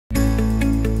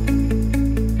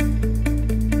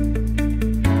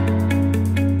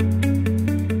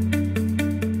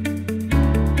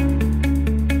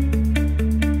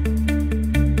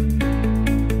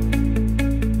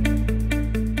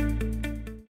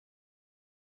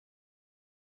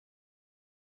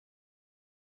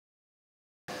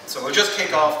So we'll just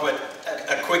kick off with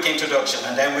a quick introduction,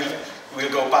 and then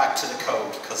we'll go back to the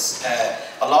code, because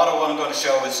a lot of what I'm going to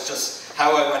show is just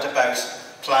how I went about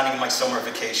planning my summer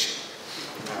vacation.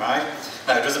 Alright?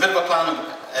 Now, there's a bit of a plan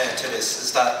to this.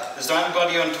 Is there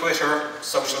anybody on Twitter,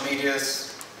 social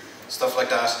medias, stuff like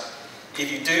that? If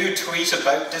you do tweet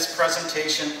about this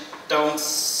presentation, don't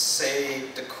say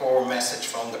the core message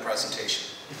from the presentation.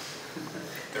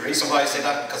 The reason why I say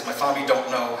that, because my family don't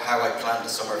know how I planned the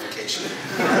summer vacation.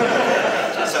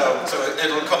 so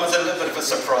it'll come as a little bit of a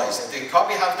surprise. They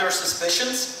probably have their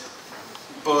suspicions,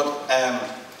 but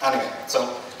anyway.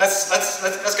 So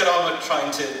let's get on with trying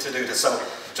to do this. So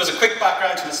just a quick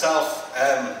background to myself.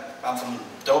 I'm from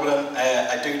Dublin.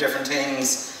 I do different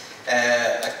things.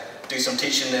 I do some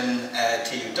teaching in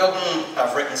TU Dublin.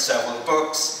 I've written several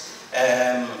books.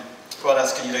 What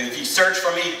else can you do? If you search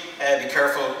for me, be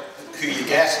careful who you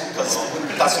get, because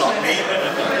that's not me,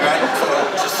 right? So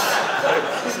just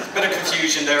a bit of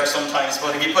confusion there sometimes,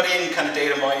 but if you put in kind of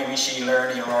data mining, machine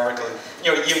learning, or Oracle,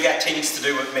 you get things to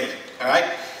do with me, all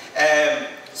right?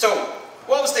 So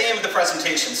what was the aim of the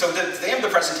presentation? So the aim of the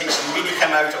presentation really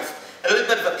came out of a little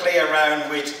bit of a play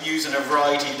around with using a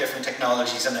variety of different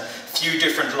technologies and a few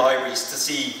different libraries to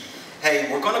see, hey,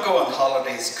 we're going to go on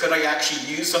holidays, could I actually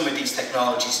use some of these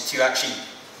technologies to actually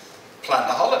plan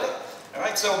the holiday?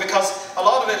 Alright, so because a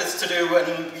lot of it is to do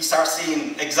when we start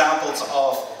seeing examples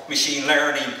of machine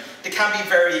learning, they can be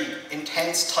very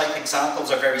intense type examples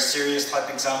or very serious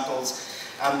type examples,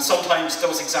 and sometimes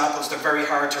those examples they're very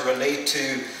hard to relate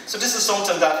to. So this is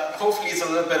something that hopefully is a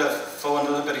little bit of fun, a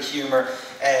little bit of humour,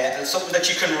 and something that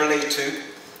you can relate to.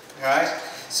 Alright,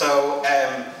 so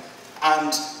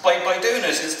and by doing it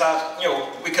is that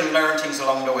we can learn things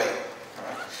along the way.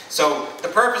 So the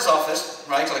purpose of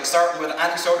it, right, like starting with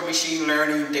any sort of machine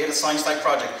learning, data science type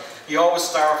project, you always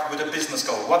start with a business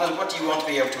goal. What do you want to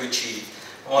be able to achieve?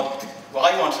 What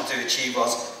I wanted to achieve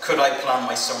was, could I plan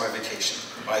my summer vacation,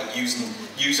 right,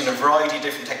 using a variety of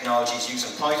different technologies,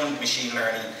 using Python, machine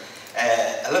learning,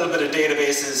 a little bit of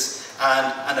databases,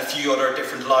 and a few other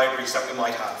different libraries that we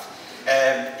might have.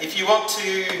 If you want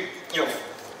to,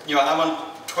 I'm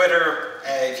on Twitter.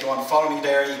 If you want to follow me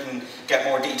there, you can get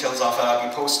more details off it. I'll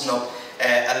be posting up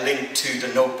a link to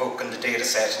the notebook and the data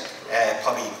set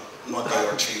probably Monday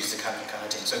or Tuesday kind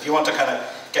of thing. So if you want to kind of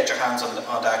get your hands on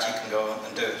that, you can go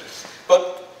and do it.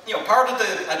 But part of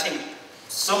I think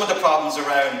some of the problems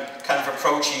around kind of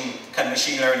approaching kind of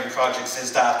machine learning projects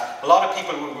is that a lot of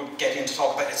people will get into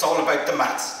talk about it's all about the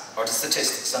maths or the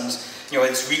statistics, and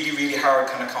it's really hard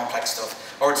kind of complex stuff.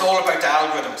 Or it's all about the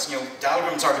algorithms. The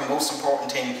algorithms are the most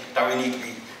important thing that we need to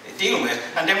be dealing with.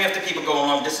 And then we have the people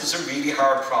going on, this is a really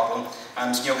hard problem,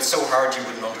 and it's so hard you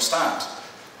wouldn't understand.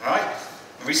 Alright?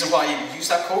 The reason why you use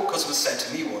that quote, because it was said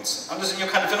to me once. And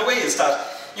kind of in a way is that,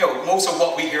 most of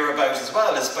what we hear about as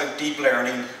well is about deep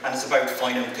learning, and it's about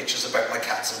finding pictures about my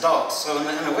cats and dogs. So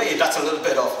in a way, that's a little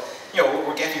bit of,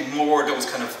 we're getting more of those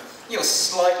kind of,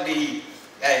 slightly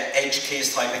edge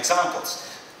case type examples.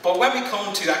 But when we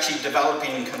come to actually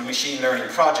developing kind of machine learning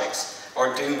projects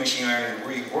or doing machine learning in the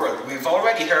real world, we've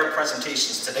already heard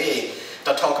presentations today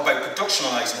that talk about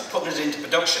productionalizing it, putting it into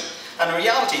production. And the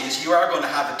reality is you are going to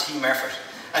have a team effort,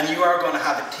 and you are going to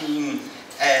have a team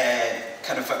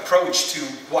kind of approach to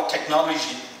what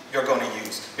technology you're going to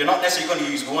use. You're not necessarily going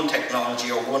to use one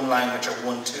technology or one language or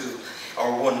one tool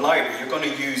or one library. You're going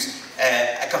to use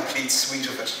a complete suite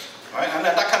of it. Right? And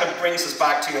that kind of brings us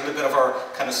back to a little bit of our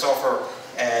kind of software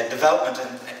development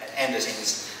end of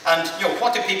things. And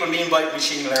what do people mean by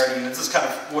machine learning? This is kind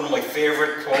of one of my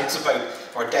favourite quotes about,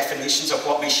 or definitions of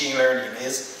what machine learning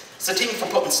is. It's a thing for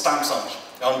putting stamps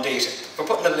on data, for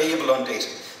putting a label on data.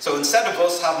 So instead of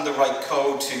us having the right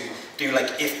code to do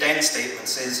like if-then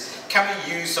statements, can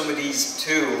we use some of these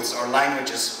tools or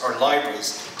languages or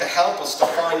libraries to help us to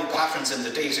find patterns in the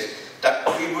data that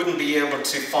we wouldn't be able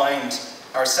to find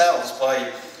ourselves by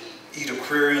either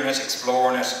querying it,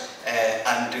 exploring it,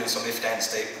 and doing some if-then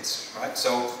statements, right?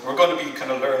 So we're going to be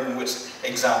kind of learning with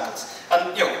examples.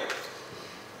 And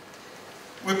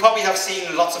we probably have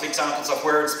seen lots of examples of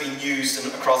where it's been used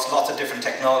across lots of different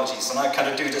technologies. And I kind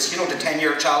of do this, the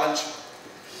 10-year challenge,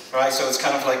 right? So it's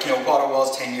kind of like, what it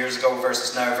was 10 years ago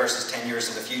versus now versus 10 years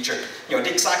in the future.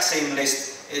 The exact same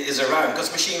list is around,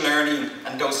 because machine learning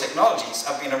and those technologies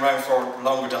have been around for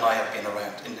longer than I have been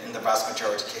around in the vast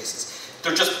majority of cases.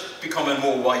 They're just becoming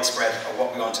more widespread of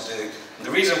what we want to do. And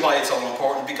the reason why it's all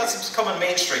important, because it's becoming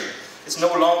mainstream. It's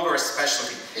no longer a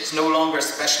specialty. It's no longer a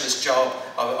specialist job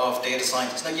of data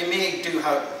scientists. Now you may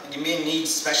need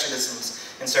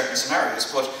specialisms in certain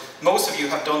scenarios, but most of you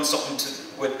have done something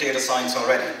with data science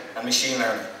already and machine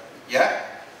learning. Yeah?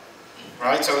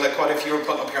 right? So like what if you were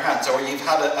putting up your hands, or you've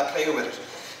had a play with it.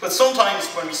 But sometimes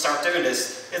when we start doing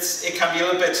this, it can be a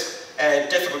little bit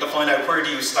difficult to find out where do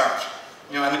you start.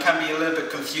 You know, and it can be a little bit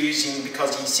confusing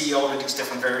because you see all of these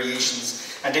different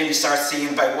variations, and then you start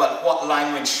seeing about, well, what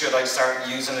language should I start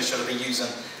using? Should I be using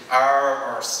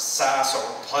R or SAS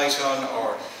or Python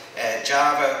or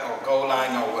Java or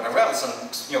Golang or whatever else?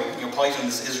 And you know, Python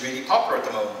is really popular at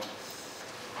the moment.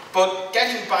 But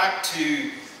getting back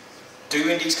to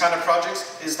doing these kind of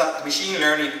projects is that machine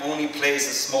learning only plays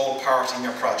a small part in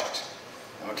your project.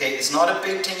 Okay, it's not a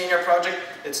big thing in your project,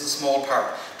 it's a small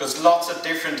part. There's lots of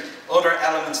different other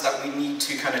elements that we need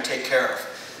to kind of take care of.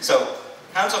 So,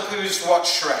 hands up who's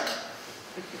watched Shrek?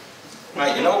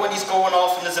 Right, you know when he's going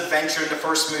off on his adventure in the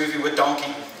first movie with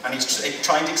Donkey, and he's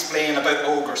trying to explain about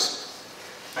ogres.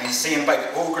 And he's saying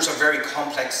about ogres are very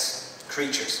complex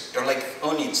creatures. They're like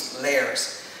onions,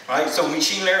 layers. Right? So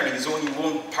machine learning is only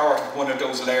one part of one of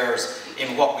those layers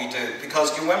in what we do.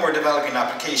 Because when we're developing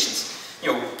applications,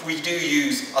 you know, we do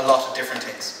use a lot of different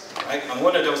things. Right? And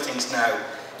one of those things now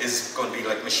is going to be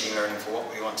like machine learning for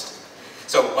what we want to do.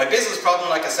 So my business problem,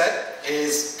 like I said,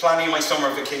 is planning my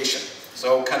summer vacation.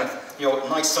 So kind of, you know,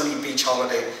 nice sunny beach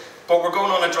holiday. But we're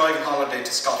going on a driving holiday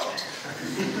to Scotland.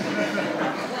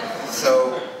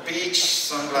 So beach,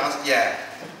 sunglasses, yeah,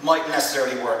 might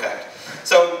necessarily work out.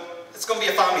 So it's going to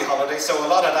be a family holiday, so a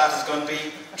lot of that is going to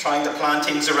be trying to plan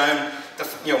things around the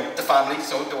family.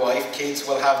 So the wife, kids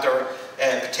will have their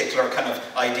particular kind of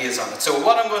ideas on it. So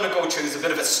what I'm going to go through is a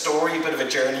bit of a story, a bit of a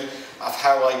journey of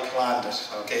how I planned it,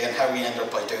 okay, and how we end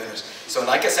up by doing it. So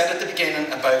like I said at the beginning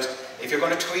about, if you're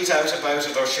going to tweet out about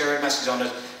it or share a message on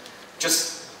it,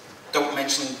 just don't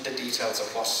mention the details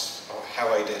of what or how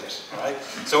I did it, alright?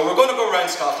 So we're going to go around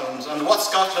Scotland, and what's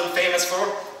Scotland famous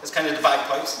for is kind of the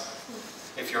bagpipes.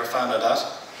 If you're a fan of that.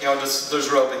 You know,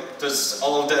 there's rugby, there's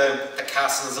all the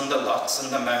castles and the lochs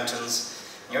and the mountains.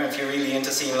 You know, if you're really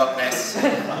into seeing Loch Ness,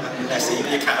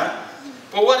 you can.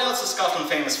 But what else is Scotland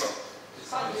famous for?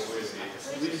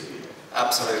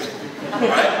 Absolutely.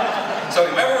 Right? So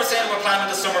remember we're saying we're planning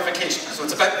the summer vacation, so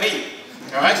it's about me.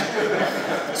 Alright?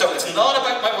 So it's not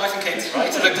about my wife and kids,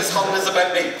 right? So like this holiday is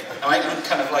about me. Alright? I'm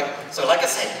kind of like, so like I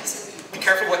said, be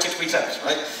careful what you tweet out,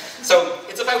 right? So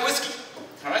it's about whiskey.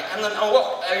 Alright, and then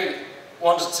what I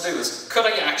wanted to do is, could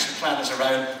I actually plan it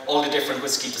around all the different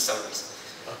whiskey distilleries?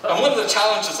 And one of the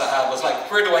challenges I had was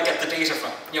like, where do I get the data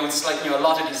from? You know, it's like, you know, a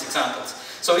lot of these examples.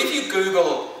 So if you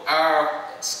Google our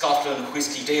Scotland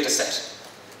whiskey data set,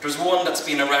 there's one that's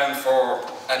been around for,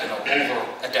 I don't know, over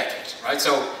a decade, right?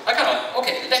 So I kind of,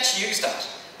 okay, let's use that.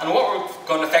 And what we're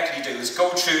going to effectively do is go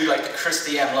through like the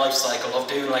Christie M life cycle of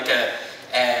doing like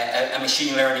a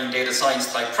machine learning data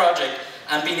science type project,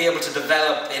 and being able to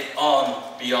develop it on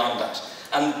beyond that.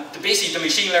 And basically the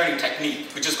machine learning technique,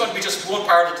 which is going to be just one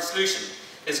part of the solution,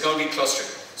 is going to be clustering.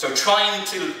 So trying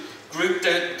to group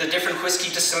the different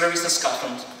whiskey distilleries in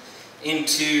Scotland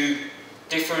into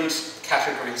different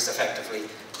categories effectively,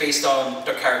 based on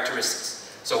their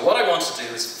characteristics. So what I want to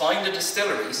do is find the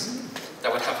distilleries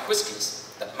that would have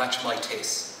whiskies that match my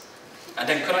tastes. And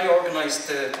then could I organise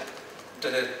the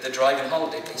driving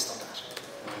holiday based on that?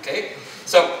 Okay?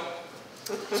 So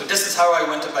this is how I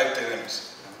went about doing it.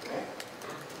 Okay.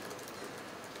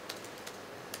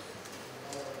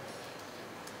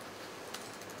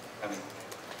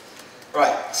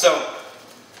 Right, so,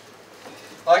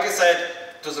 like I said,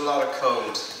 there's a lot of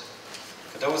code.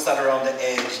 For those that are on the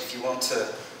edge, if you want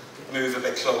to move a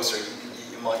bit closer,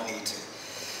 you might need to.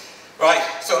 Right,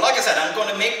 so like I said, I'm going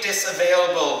to make this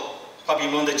available probably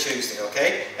Monday, Tuesday,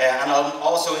 okay? And I'll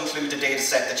also include the data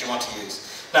set that you want to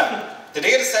use. Now, the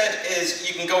data set is,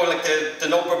 you can go like the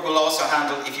notebook will also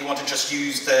handle if you want to just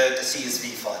use the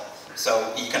CSV file.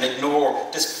 So you can ignore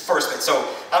this first bit. So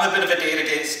I'm a bit of a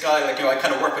database guy, like, you know, I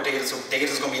kind of work with data, so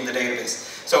data is going to be in the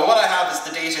database. So what I have is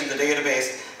the data in the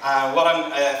database, and what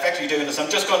I'm effectively doing is I'm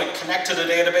just going to connect to the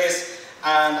database,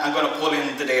 and I'm going to pull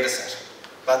in the data set.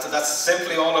 That's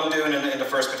simply all I'm doing in the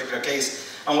first particular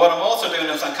case. And what I'm also doing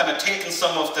is I'm kind of taking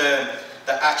some of the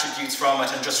attributes from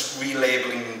it and just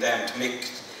relabeling them to make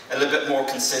a little bit more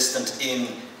consistent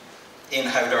in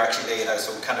how they're actually laid out,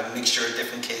 so kind of mixture of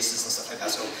different cases and stuff like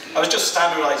that. So I was just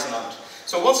standardizing on it.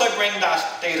 So once I bring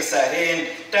that data set in,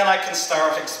 then I can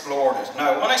start exploring it.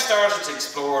 Now, when I started to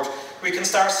explore it, we can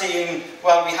start seeing,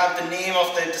 well, we have the name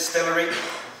of the distillery,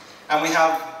 and we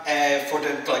have, for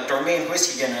their main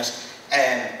whiskey in it,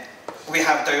 we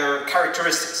have their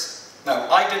characteristics.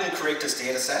 Now, I didn't create this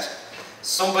data set.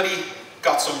 Somebody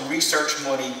got some research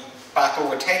money back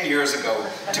over 10 years ago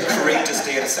to create this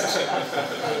data set.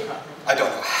 I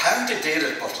don't know how they did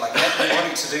it, but like, get the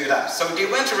money to do that. So they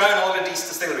went around all of these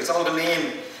distilleries, all the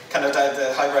main kind of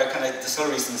the highbrow kind of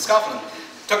distilleries in Scotland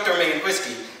took their main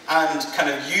whiskey and kind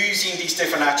of using these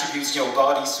different attributes, you know,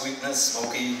 body, sweetness,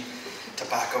 smoky,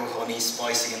 tobacco, honey,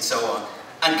 spicy, and so on,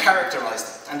 and characterized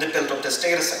it, and they built up this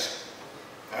data set.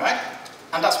 All right?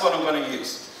 And that's what I'm going to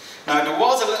use. Now, there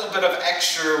was a little bit of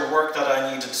extra work that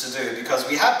I needed to do because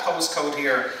we had postcode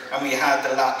here and we had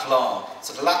the lat long.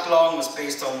 So the lat long was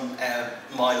based on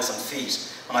miles and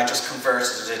feet, and I just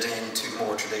converted it into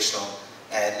more traditional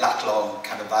lat long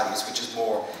kind of values, which is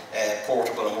more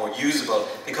portable and more usable,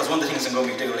 because one of the things I'm going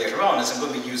to be doing later on is I'm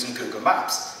going to be using Google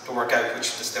Maps to work out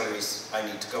which distilleries I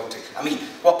need to go to. I mean,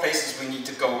 what places we need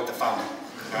to go with the family.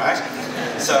 Alright?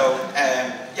 So,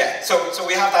 yeah, so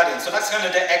we have that in. So that's kind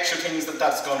of the extra things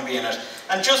that's going to be in it.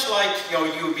 And just like, you know,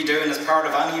 you would be doing as part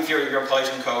of any of your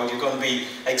Python code, you're going to be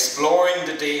exploring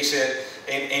the data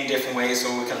in different ways.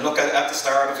 So we can look at the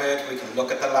start of it, we can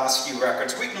look at the last few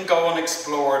records, we can go and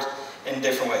explore it in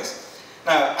different ways.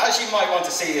 Now, as you might want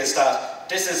to see is that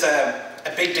this is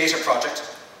a big data project.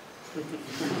 Right?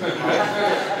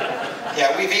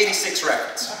 Yeah, we have 86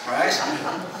 records, right?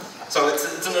 So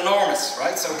it's an enormous,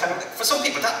 right? So kind of, for some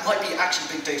people that might be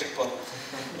actually big data, but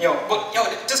you know,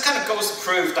 it just kind of goes to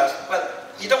prove that, well,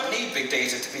 you don't need big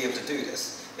data to be able to do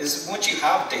this. Is once you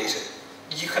have data,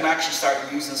 you can actually start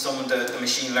using some of the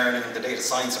machine learning and the data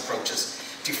science approaches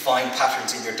to find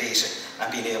patterns in your data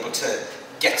and being able to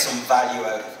get some value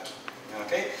out of it.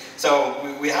 Okay,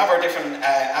 so we have our different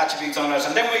attributes on it,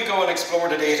 and then we go and explore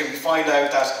the data. We find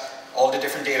out that all the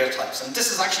different data types. And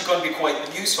this is actually going to be quite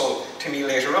useful to me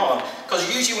later on,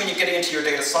 because usually when you get into your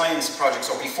data science projects,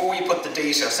 or before you put the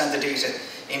data, send the data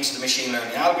into the machine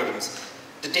learning algorithms,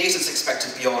 the data is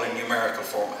expected to be all in numerical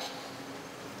format.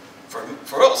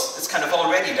 For us, it's kind of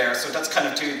already there, so that's kind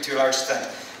of to a large extent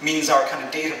means our kind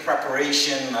of data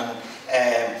preparation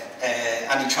and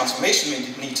any transformation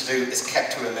we need to do is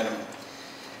kept to a minimum.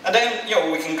 And then, you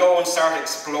know, we can go and start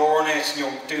exploring it, you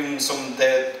know, doing some of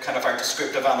the kind of our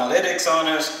descriptive analytics on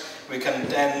it. We can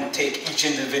then take each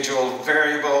individual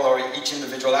variable or each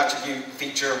individual attribute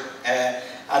feature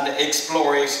and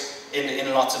explore it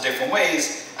in lots of different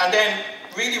ways. And then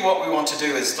really what we want to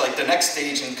do is, like, the next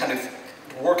stage in kind of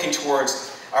working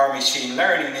towards our machine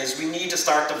learning is we need to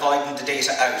start dividing the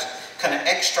data out, kind of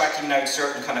extracting out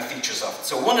certain kind of features of it.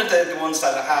 So one of the ones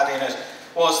that I had in it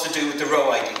was to do with the row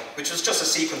ID, which was just a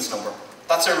sequence number.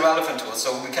 That's irrelevant to us,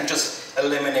 so we can just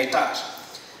eliminate that.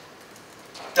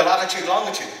 The latitude,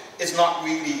 longitude is not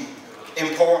really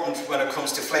important when it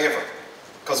comes to flavour,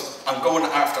 because I'm going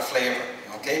after flavour,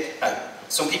 okay? Now,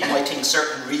 some people might think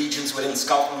certain regions within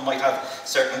Scotland might have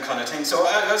certain kind of things, so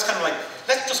I was kind of like,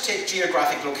 let's just take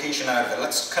geographic location out of it.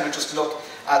 Let's kind of just look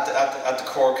at the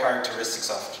core characteristics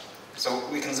of it. So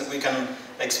we can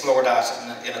explore that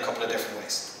in a couple of different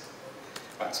ways.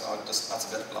 Right, so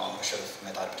that's a bit long, I should have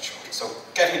made that a bit shorter. So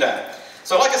getting down.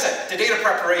 So like I said, the data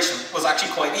preparation was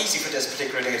actually quite easy for this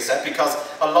particular data set because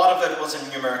a lot of it was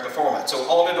in numerical format. So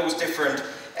all of those different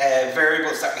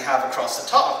variables that we have across the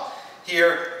top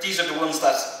here, these are the ones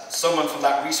that someone from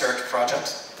that research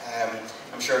project,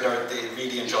 I'm sure they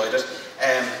really enjoyed it,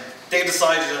 they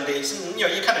decided on these, and you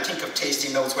know, you kind of think of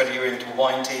tasting notes, whether you're into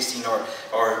wine tasting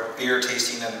or beer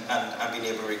tasting and being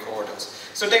able to record those.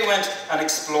 So they went and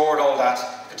explored all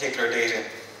that particular data.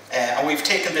 And we've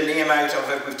taken the name out of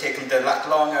it, we've taken the lat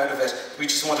long out of it, we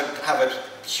just want to have it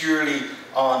purely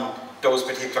on those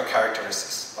particular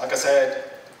characteristics. Like I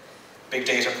said, big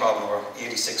data problem, we're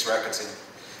 86 records in.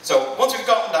 So once we've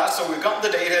gotten that, so we've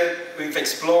gotten the data, we've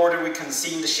explored it, we can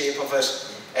see the shape of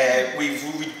it,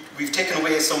 we've taken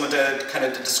away some of the kind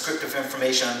of the descriptive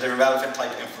information and the relevant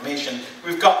type of information,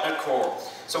 we've gotten a core.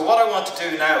 So what I want to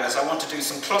do now is I want to do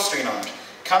some clustering on it.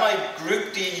 Can I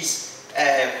group these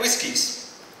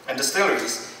whiskies and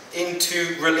distilleries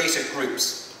into related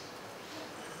groups?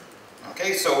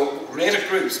 Okay, so related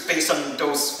groups based on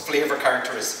those flavour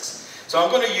characteristics. So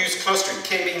I'm going to use clustering,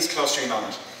 K-means clustering on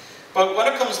it. But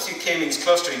when it comes to K-means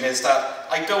clustering is that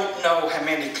I don't know how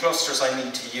many clusters I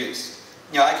need to use.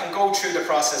 You know, I can go through the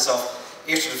process of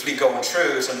iteratively going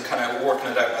through it and kind of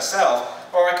working it out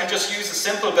myself, or I can just use a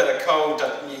simple bit of code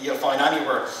that you'll find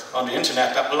anywhere on the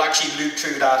internet that will actually loop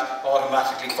through that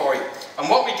automatically for you. And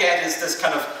what we get is this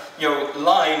kind of, you know,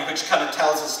 line which kind of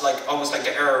tells us like almost like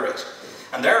the error rate.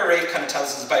 And the error rate kind of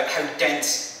tells us about how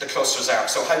dense the clusters are,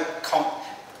 so how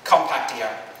compact they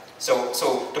are.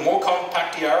 So the more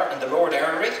compact they are and the lower the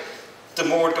error rate, the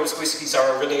more those whiskies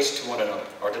are related to one another,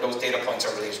 or those data points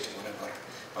are related to one another.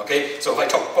 Okay, so if I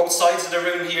took both sides of the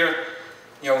room here,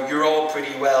 you know, you're all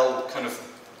pretty well kind of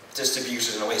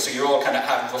distributed in a way, so you're all kind of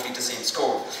having roughly the same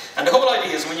score. And the whole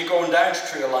idea is when you're going down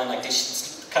through a line like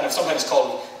this, kind of sometimes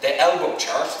called the elbow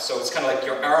chart, so it's kind of like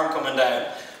your arm coming down.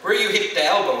 Where you hit the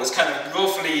elbow is kind of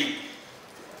roughly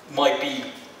might be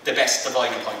the best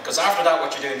dividing point, because after that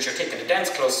what you're doing is you're taking a dense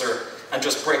cluster and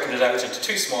just breaking it out into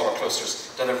two smaller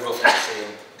clusters that have roughly the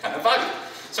same kind of value.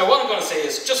 So what I'm going to say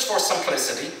is, just for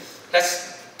simplicity,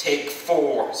 let's take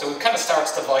 4. So it kind of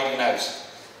starts dividing out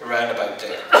around about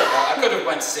there. Now, I could have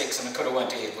went 6 and I could have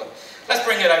went 8, but let's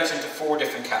bring it out into 4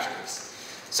 different categories.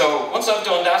 So once I've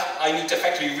done that, I need to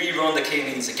effectively rerun the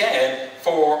k-means again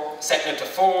for setting it to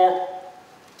 4.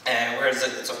 Where is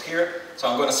it? It's up here. So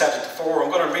I'm going to set it to 4.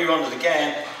 I'm going to rerun it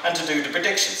again and to do the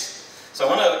predictions. So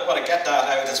I want to get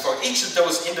that out is for each of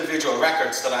those individual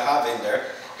records that I have in there,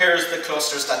 here's the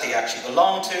clusters that they actually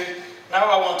belong to. Now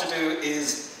what I want to do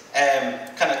is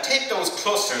kind of take those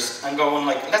clusters and go and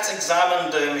let's examine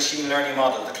the machine learning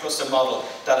model, the cluster model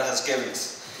that it has given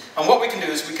us. And what we can do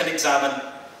is we can examine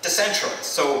decentralized.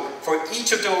 So for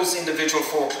each of those individual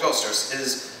 4 clusters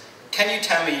is, can you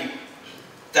tell me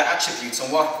the attributes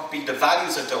and what would be the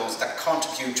values of those that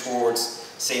contribute towards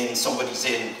saying somebody's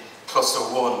in cluster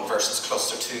 1 versus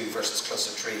cluster 2 versus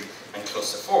cluster 3 and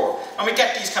cluster 4. And we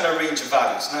get these kind of range of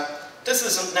values. Now, this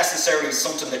isn't necessarily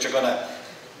something that you're going to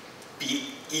be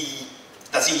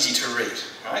that's easy to read.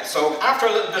 Right? So after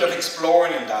a little bit of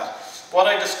exploring in that, what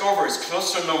I discover is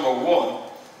cluster number 1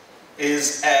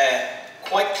 is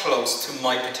quite close to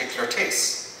my particular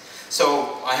taste.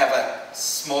 So I have a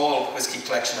small whiskey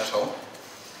collection at home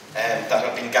that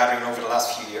I've been gathering over the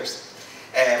last few years.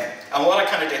 And what I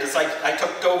kind of did is I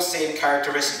took those same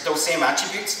characteristics, those same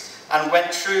attributes, and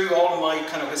went through all of my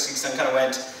kind of whiskeys and kind of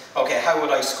went, okay, how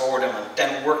would I score them? And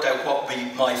then worked out what would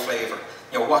be my flavour.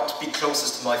 You know, what would be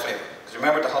closest to my flavour. Because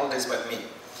remember, the holiday's about me.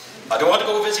 I don't want to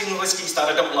go visiting whiskies that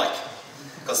I don't like,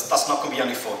 because that's not going to be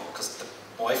any fun, because the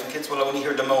wife and kids will only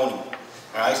hear the moaning.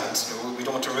 Alright, and we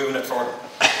don't want to ruin it for them.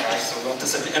 Alright, so we want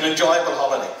this an enjoyable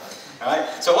holiday.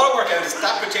 Alright, so what I worked out is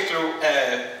that particular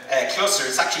cluster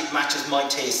actually matches my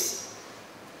taste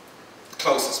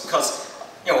closest, because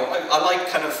you know I like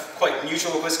kind of quite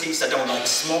neutral whiskies. I don't like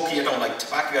smoky, I don't like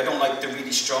tobacco, I don't like the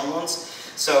really strong ones.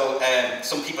 So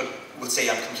some people will say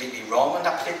I'm completely wrong on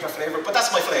that particular flavour, but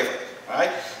that's my flavour.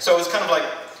 Alright, so it's kind of like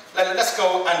let's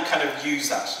go and kind of use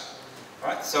that.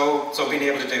 Right, so being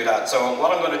able to do that. So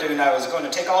what I'm going to do now is I'm going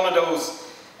to take all of those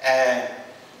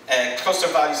cluster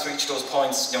values for each of those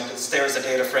points, you know, there is a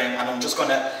data frame, and I'm just going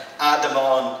to add them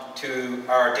on to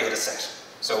our data set.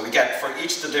 So we get for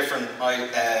each of the different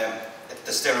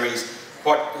distilleries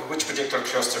which particular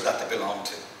cluster that they belong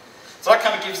to. So that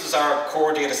kind of gives us our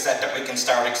core data set that we can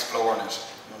start exploring it.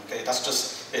 Okay, that's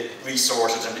just it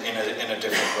resorted in a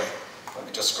different way. Let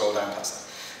me just scroll down past that.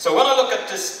 So when I look at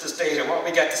this data, what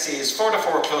we get to see is for the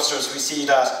 4 clusters, we see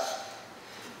that,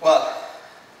 well,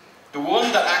 the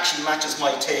one that actually matches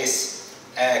my taste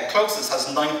closest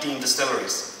has 19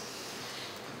 distilleries.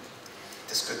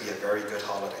 This could be a very good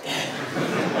holiday.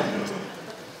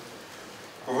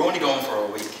 We're only going for a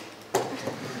week.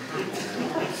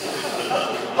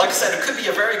 Like I said, it could be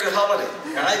a very good holiday,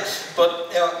 right? But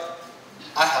you know,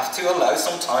 I have to allow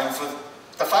some time for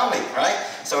the family, right?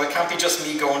 So it can't be just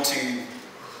me going to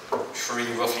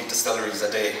 3 roughly distilleries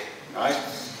a day, right?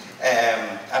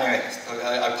 Anyway,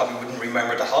 I probably wouldn't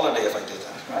remember the holiday if I did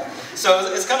that, right?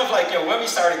 So it's kind of like, you know, when we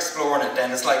start exploring it,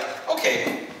 then it's like,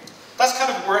 okay, that's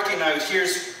kind of working out,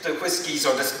 here's the whiskies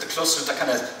or the cluster that kind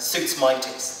of suits my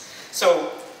taste.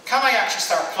 So can I actually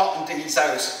start plotting these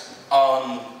out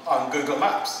on Google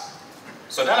Maps?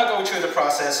 So then I go through the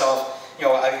process of, you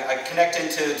know, I connect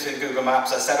into Google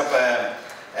Maps, I set up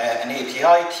an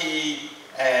API key,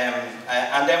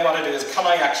 and then what I do is, can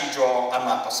I actually draw a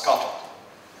map of Scotland?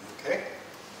 Okay.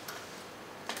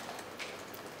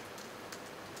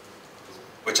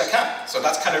 Which I can. So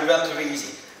that's kind of relatively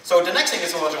easy. So the next thing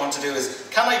is what I want to do is,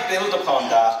 can I build upon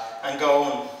that and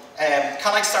go,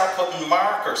 can I start putting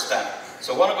markers down?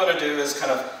 So what I'm going to do is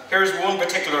kind of, here's one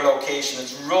particular location,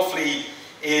 it's roughly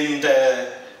in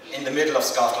the middle of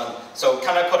Scotland. So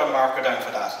can I put a marker down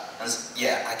for that? And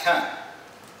yeah, I can.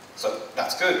 So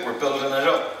that's good, we're building it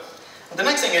up. And the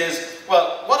next thing is,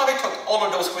 well, what if I took all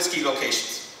of those whiskey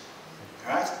locations?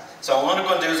 Alright? So what I'm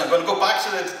going to do is I'm going to go back to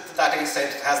that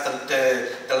inset that has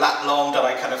the lat long that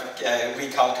I kind of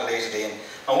recalculated in.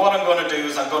 And what I'm going to do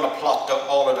is I'm going to plot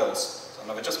all of those.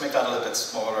 So if I just make that a little bit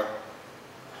smaller.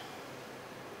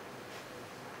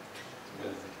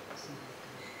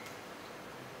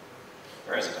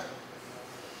 Where is it then?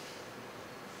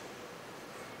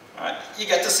 Alright, you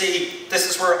get to see this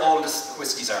is where all the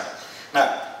whiskies are.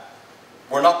 Now,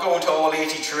 we're not going to all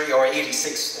 83 or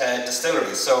 86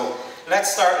 distilleries, so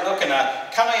let's start looking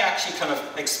at, can I actually kind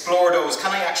of explore those,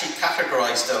 can I actually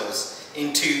categorize those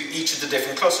into each of the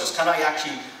different clusters? Can I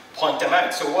actually point them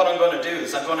out? So what I'm going to do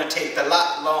is I'm going to take the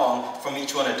lat long from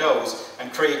each one of those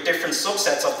and create different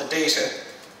subsets of the data,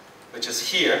 which is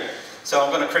here. So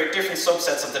I'm going to create different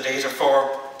subsets of the data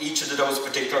for each of those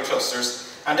particular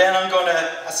clusters. And then I'm going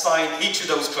to assign each of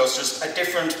those clusters a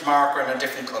different marker and a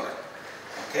different color.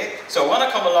 Okay? So when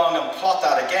I come along and plot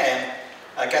that again,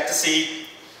 I get to see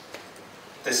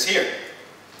this here.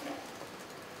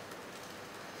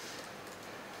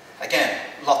 Again,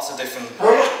 lots of different,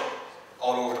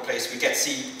 all over the place. We get to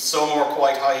see some are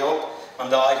quite high up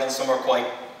on the islands, some are quite,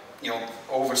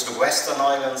 over to the western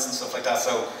islands and stuff like that.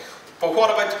 So, but what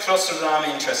about the cluster that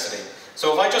I'm interested in?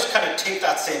 So if I just kind of take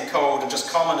that same code and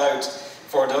just comment out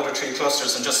for the other 3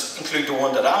 clusters and just include the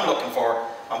one that I'm looking for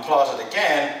and plot it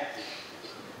again,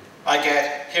 I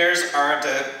get, are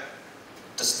the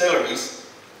distilleries,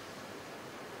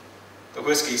 the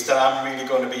whiskies that I'm really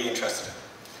going to be interested in.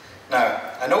 Now,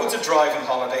 I know it's a driving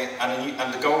holiday,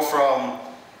 and to go from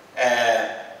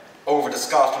over to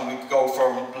Scotland, we could go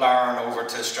from Larne over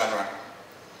to Stranraer.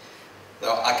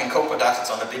 So I can cope with that,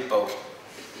 it's on a big boat.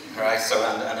 Right? So,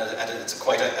 and it's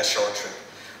quite a short trip.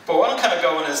 But what I'm kind of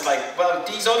going is like, well,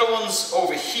 these other ones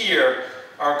over here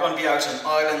are going to be out in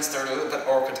islands, they're a little bit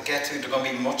awkward to get to, they're going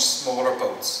to be much smaller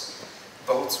boats.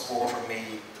 Boats, water,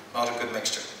 mead, not a good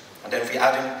mixture. And then if we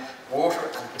add in water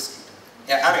and whiskey.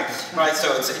 Yeah, anyway, right,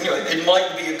 so it's, it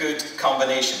might be a good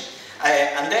combination.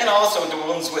 And then also the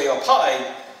ones way up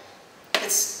high,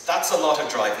 that's a lot of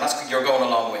driving, you're going a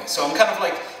long way. So I'm kind of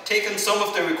like taking some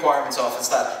of the requirements off. It's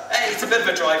that, hey, it's a bit of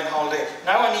a driving holiday.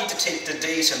 Now I need to take the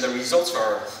data and the results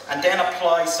for it, and then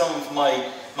apply some of my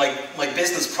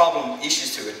business problem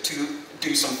issues to it, to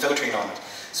do some filtering on it.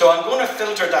 So I'm going to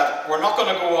filter that. We're not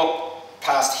going to go up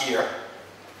past here,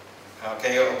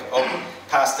 okay, up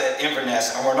past the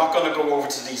Inverness, and we're not going to go over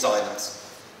to these islands.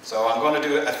 So I'm going to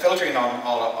do a filtering on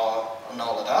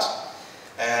all of that.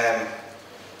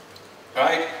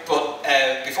 Right, but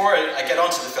before I get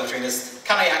onto the filtering is,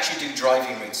 can I actually do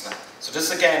driving routes now? So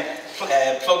this is again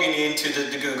plugging into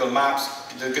the Google Maps,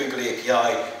 the Google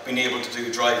API, being able to do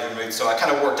driving routes. So I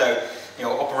kind of worked out,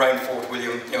 up around Fort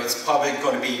William, it's probably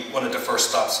going to be one of the first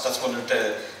stops. That's one of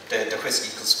the whiskey,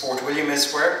 because Fort William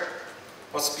is where?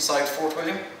 What's beside Fort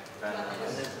William?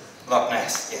 Loch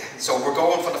Ness, yeah. So we're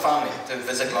going for the family to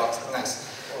visit Loch Ness.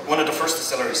 One of the first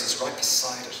distilleries is right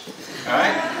beside it.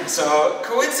 Alright? So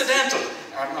coincidental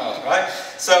or not, right?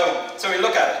 So we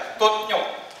look at it. But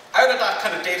out of that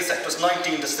kind of data set, there's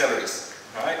 19 distilleries.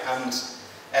 Right? And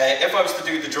if I was to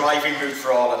do the driving route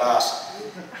for all of that,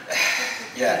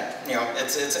 yeah,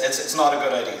 it's not a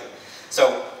good idea.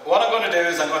 So what I'm going to do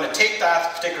is I'm going to take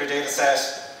that particular data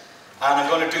set and I'm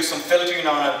going to do some filtering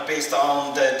on it based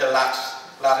on the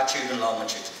latitude and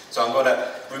longitude. So I'm going to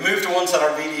remove the ones that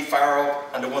are really far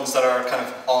up and the ones that are kind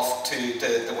of off to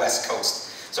the west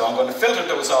coast. So I'm going to filter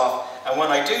those off, and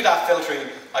when I do that filtering,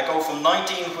 I go from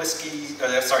 19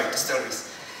 distilleries.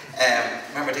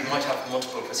 Remember, they might have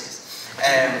multiple whiskies.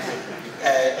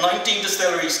 19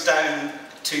 distilleries down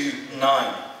to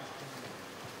 9.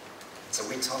 It's a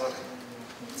week's holiday.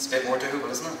 It's a bit more doable,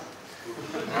 isn't it?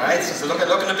 Alright, so it's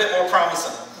looking a bit more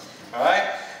promising.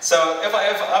 Alright? So if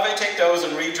I take those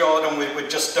and redraw them with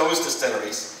just those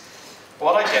distilleries,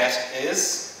 what I get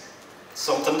is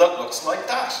something that looks like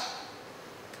that,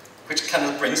 which kind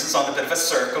of brings us on a bit of a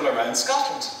circle around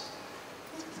Scotland.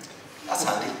 That's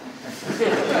handy.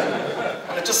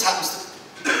 And it just happens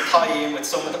to tie in with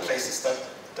some of the places that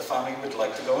the family would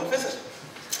like to go and visit.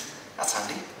 That's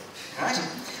handy, right?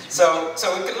 So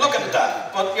looking at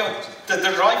that, but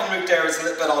the driving route there is a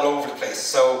little bit all over the place.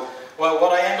 So, well,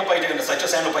 what I end up by doing is I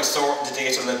just end up by sorting the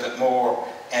data a little bit more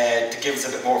to give us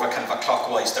a bit more of a kind of a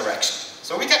clockwise direction.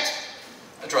 So we get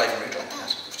a driving route like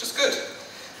that, which is good.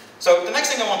 So the next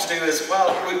thing I want to do is,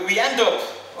 well, we end up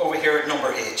over here at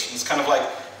number H. It's kind of like,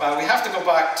 well, we have to go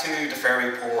back to the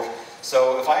ferry port.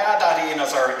 So if I add that in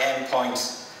as our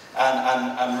endpoint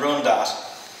and run that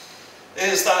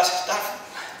is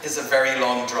a very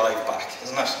long drive back,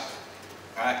 isn't it?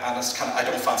 Right? And it's kind of, I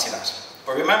don't fancy that.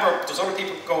 But remember, there's other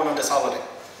people going on this holiday.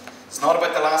 It's not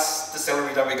about the last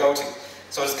distillery that we go to.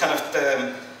 So it's kind of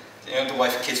the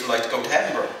wife and kids who like to go to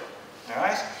Edinburgh. All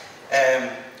right?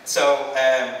 So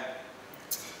I'm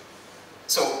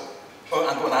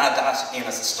going to add that in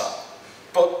as a stop.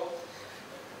 But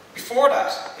before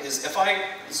that is, if I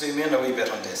zoom in a wee bit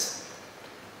on this,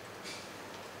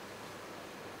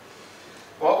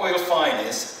 what we'll find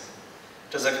is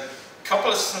there's a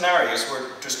couple of scenarios where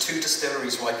there's two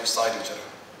distilleries right beside each other.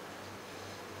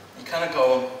 You kind of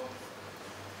go,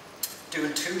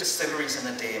 doing two distilleries in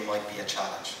a day might be a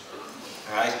challenge.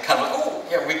 Alright, kind of like, oh,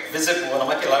 yeah, we visit one, I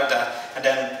might be allowed that. and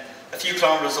then a few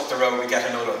kilometers up the road we get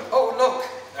another one. Oh look,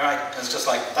 all right, and it's just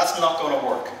like, that's not going to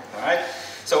work, all right?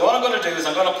 So what I'm going to do is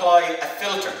I'm going to apply a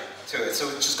filter to it. So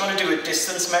it's just going to do a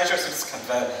distance measure. So it's kind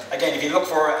of again, if you look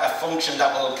for a function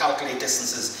that will calculate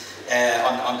distances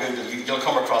on Google, you'll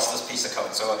come across this piece of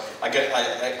code. So I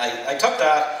took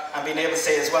that and been able to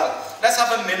say as well, let's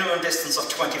have a minimum distance of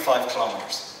 25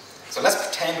 kilometers. So let's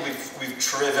pretend we've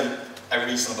driven a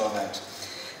reasonable amount.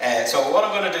 So what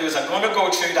I'm going to do is I'm going to go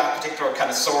through that particular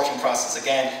kind of sorting process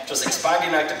again, just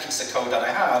expanding out the piece of code that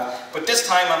I have, but this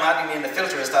time I'm adding in the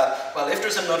filter is that, well, if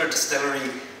there's another distillery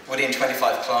within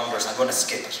 25 kilometers, I'm going to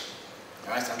skip it.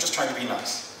 All right? I'm just trying to be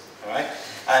nice. All right?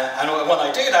 And when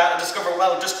I do that, I discover,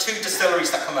 well, just 2 distilleries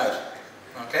that come out.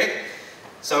 Okay?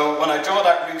 So when I draw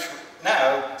that route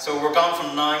now, so we're gone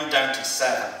from 9 down to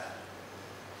 7.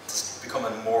 It's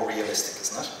becoming more realistic,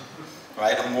 isn't it?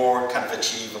 Right, and more kind of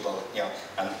achievable, you know,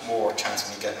 and more chance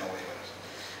of me getting away with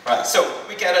it. Right, so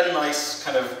we get a nice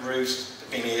kind of route,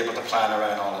 being able to plan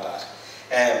around all of that.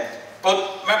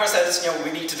 But remember I said, you know,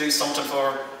 we need to do something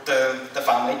for the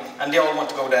family, and they all want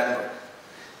to go to Edinburgh.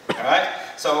 All right,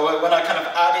 so when I kind of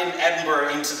add in Edinburgh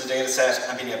into the data set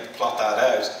and being able to plot that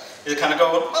out, you kind of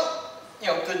go, well, you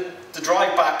know, the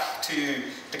drive back to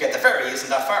get the ferry isn't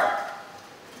that far.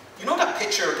 You know that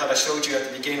picture that I showed you at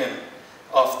the beginning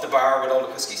of the bar with all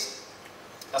the whiskies?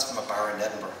 That's from a bar in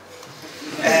Edinburgh.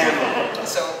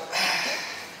 So,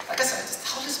 like I said,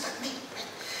 it's all this about me, right?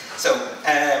 So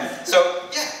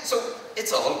yeah, so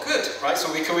it's all good, right?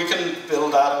 So we can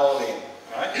build that all in,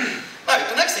 right? Now,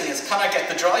 the next thing is, can I get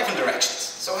the driving directions?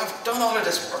 So I've done all of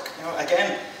this work. You know,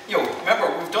 again, you know,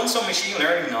 remember, we've done some machine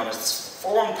learning on it. It's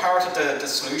formed part of the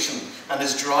solution and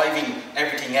is driving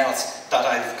everything else that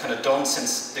I've kind of done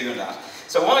since doing that.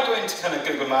 So when I go into kind of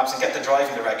Google Maps and get the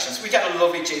driving directions, we get a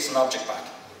lovely JSON object back,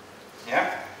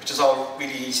 yeah, which is all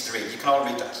really easy to read. You can all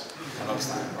read that and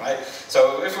understand, right?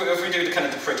 So if we do the kind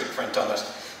of the pretty print on it,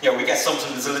 you know, we get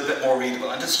something that's a little bit more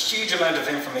readable, and there's a huge amount of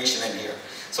information in here.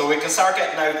 So we can start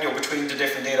getting out, you know, between the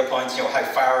different data points, you know, how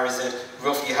far is it,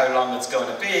 roughly how long it's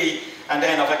going to be, and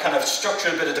then if I kind of structure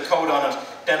a bit of the code on it,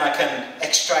 then I can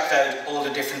extract out all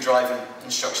the different driving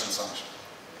instructions on it.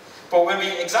 But when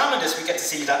we examine this, we get to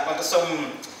see that, well,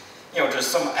 there's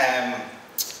some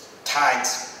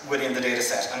tags within the data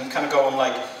set, and you kind of going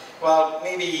like, well,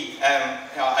 maybe you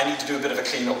know, I need to do a bit of a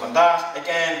cleanup on that.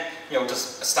 Again, you know,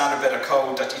 just a standard bit of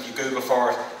code that if you Google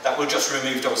for it, that will just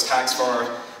remove those tags for it.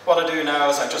 What I do now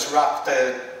is I just wrap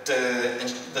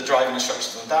the driving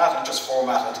instructions on that and just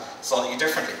format it slightly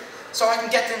differently. So I can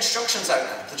get the instructions out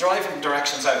now, the driving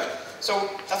directions out. So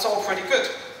that's all pretty good,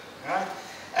 right?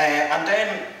 And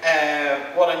then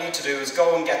what I need to do is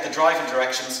go and get the driving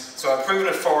directions. So I've proven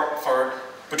it for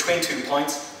between 2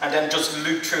 points, and then just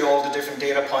loop through all the different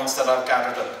data points that I've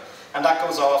gathered up. And that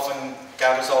goes off and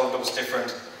gathers all of those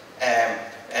different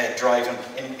driving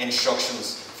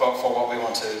instructions for what we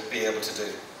want to be able to do.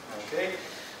 Okay.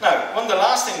 Now, one of the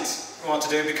last things we want to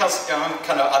do, because you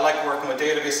know, I like working with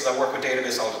databases, I work with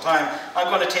databases all the time, I'm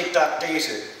going to take that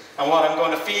data, and what I'm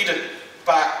going to feed it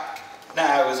back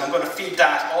now is I'm going to feed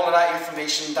that, all of that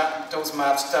information, those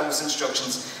maps, those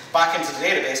instructions back into the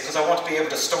database, because I want to be able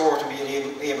to store it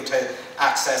and be able to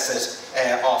access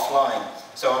it offline.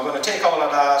 So I'm going to take all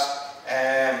of that,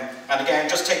 and again,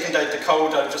 just taking the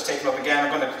code that I've just taken up again,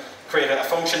 I'm going to create a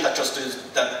function that just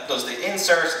does the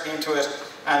insert into it,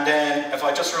 and then if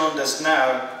I just run this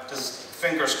now, just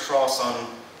fingers crossed on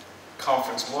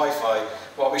conference Wi-Fi,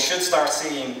 what we should start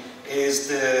seeing is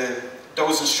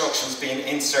those instructions being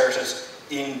inserted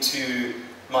into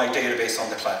my database on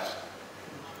the cloud,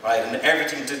 right? And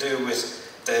everything to do with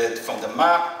from the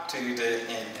map to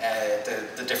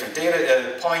the different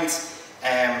data points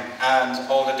and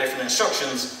all the different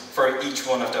instructions for each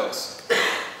one of those.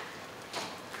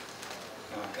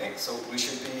 Okay, so we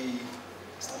should be,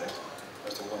 is that it?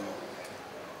 Where's the one more?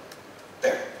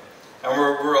 There. And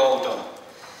we're all done.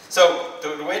 So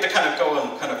the way to kind of go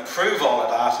and kind of prove all of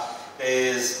that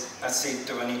is, let's see,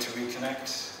 do I need to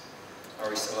reconnect? Are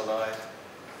we still alive?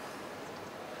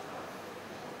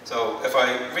 So if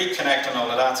I reconnect and all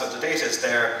of that, so the data is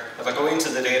there. If I go into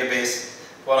the database,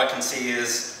 what I can see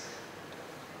is,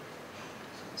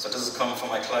 so this is coming from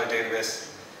my cloud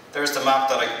database. There's the map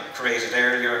that I created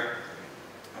earlier.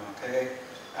 Okay,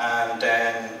 and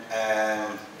then,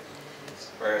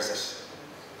 where is it?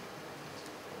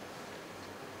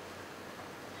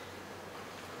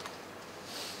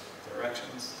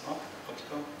 Directions, up to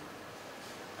go.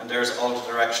 And there's all the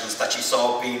directions that you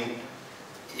saw being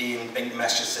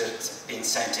messages being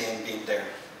sent in, being there.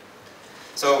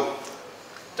 So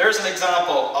there's an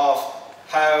example of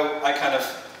how I kind of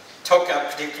took a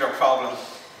particular problem,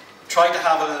 try to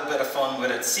have a little bit of fun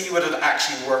with it, see would it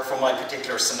actually work for my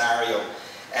particular scenario,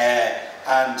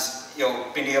 and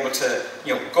being able to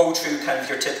go through kind of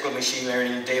your typical machine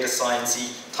learning, data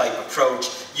sciencey type approach,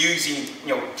 using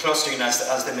clustering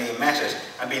as the main method,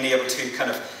 and being able to kind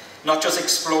of not just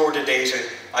explore the data.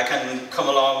 I can come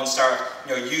along and start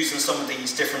using some of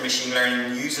these different machine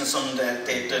learning, using some of the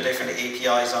different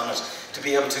APIs on it to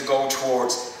be able to go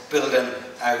towards building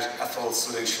out a full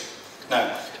solution.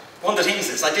 Now, one of the things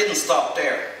is I didn't stop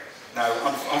there. Now,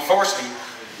 unfortunately,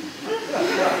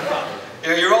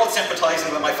 you're all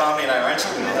sympathising with my family now, aren't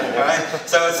you? Right?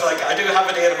 So it's like, I do have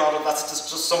a data model that's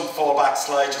just some fallback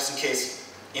slide just in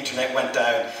case internet went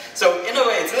down. So in a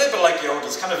way, it's a little bit like Yoda.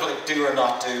 It's kind of like do or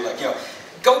not do. Like,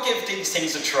 go give these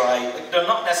things a try. Like, they're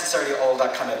not necessarily all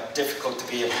that kind of difficult to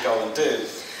be able to go and do.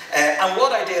 And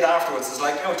what I did afterwards is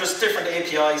like, just different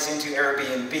APIs into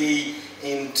Airbnb,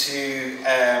 into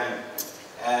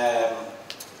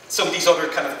some of these other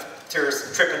kind of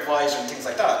tiers, TripAdvisor and things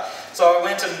like that. So I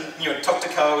went and took the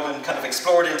code and kind of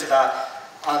explored into that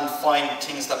and find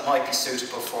things that might be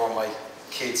suitable for my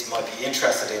kids, might be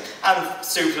interested in, and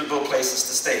suitable places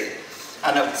to stay.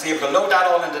 And I was able to load that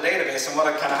all in the database, and what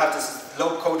I kind of have this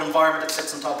low-code environment that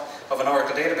sits on top of an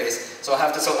Oracle database. So I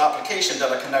have this little application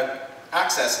that I can now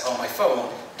access on my phone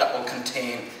that will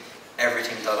contain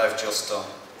everything that I've just done.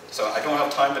 So I don't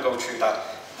have time to go through that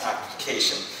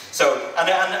application. So, and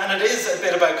it is a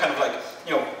bit about kind of like,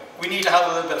 we need to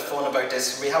have a little bit of fun about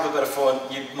this. We have a bit of fun.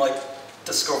 You might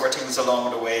discover things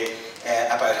along the way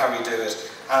about how we do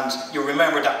it. And you'll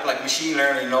remember that like machine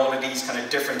learning and all of these kind of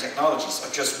different technologies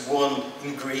are just one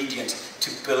ingredient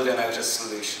to building out a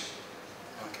solution.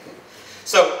 Okay.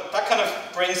 So that kind of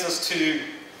brings us to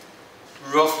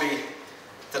roughly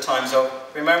the time's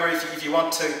up. Remember, if you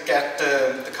want to get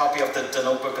the copy of the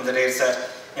notebook and the data set,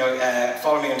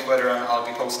 follow me on Twitter and I'll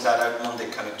be posting that out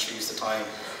Monday, kind of choose the time.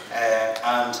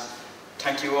 And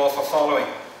thank you all for following.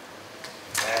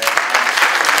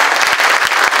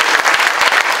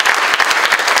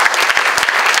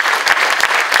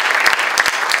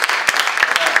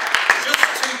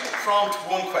 Just to prompt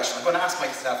one question, I'm going to ask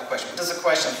myself a question. This is a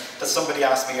question that somebody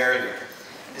asked me earlier.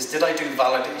 Did I do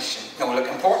validation? Look,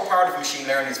 an important part of machine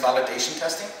learning is validation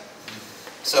testing.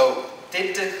 So,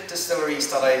 did the distilleries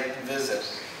that I visit,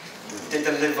 did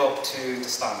they live up to the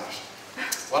standard?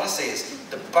 What I say is,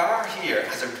 the bar here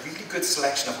has a really good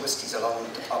selection of whiskies along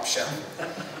the top shelf.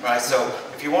 Right, so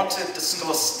if you want to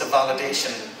discuss the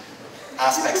validation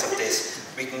aspects of this,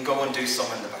 we can go and do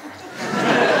some in the bar.